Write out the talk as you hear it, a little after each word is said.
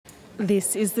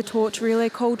This is the torch relay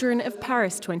cauldron of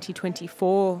Paris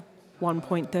 2024.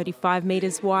 1.35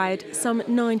 metres wide, some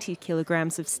 90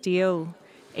 kilograms of steel.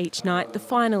 Each night, the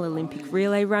final Olympic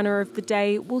relay runner of the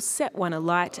day will set one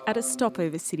alight at a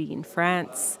stopover city in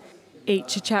France.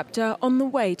 Each a chapter on the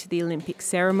way to the Olympic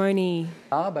ceremony.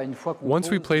 Once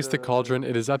we place the cauldron,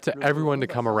 it is up to everyone to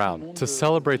come around, to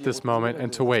celebrate this moment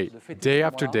and to wait, day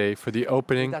after day, for the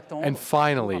opening and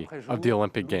finally of the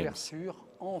Olympic Games.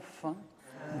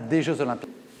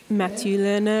 Mathieu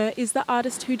Lehanneur is the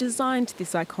artist who designed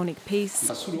this iconic piece,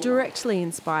 directly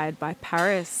inspired by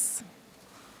Paris.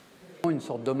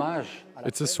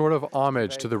 It's a sort of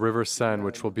homage to the River Seine,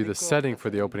 which will be the setting for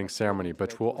the opening ceremony,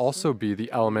 but will also be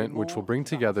the element which will bring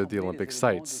together the Olympic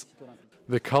sites.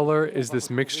 The color is this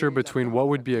mixture between what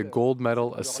would be a gold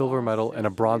medal, a silver medal, and a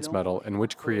bronze medal, and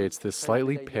which creates this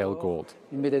slightly pale gold.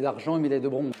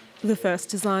 The first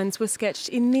designs were sketched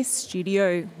in this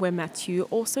studio, where Mathieu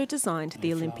also designed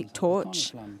the Olympic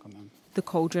torch. The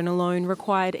cauldron alone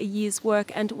required a year's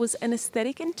work and was an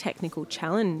aesthetic and technical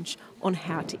challenge on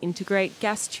how to integrate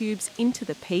gas tubes into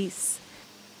the piece.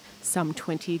 Some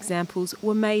 20 examples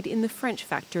were made in the French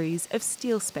factories of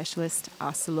steel specialist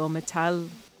ArcelorMittal.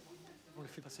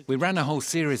 We ran a whole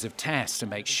series of tests to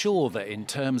make sure that in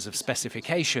terms of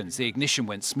specifications the ignition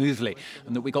went smoothly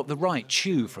and that we got the right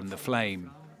chew from the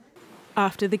flame.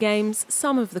 After the Games,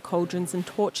 some of the cauldrons and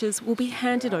torches will be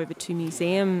handed over to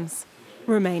museums,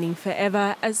 remaining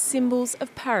forever as symbols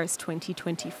of Paris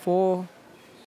 2024.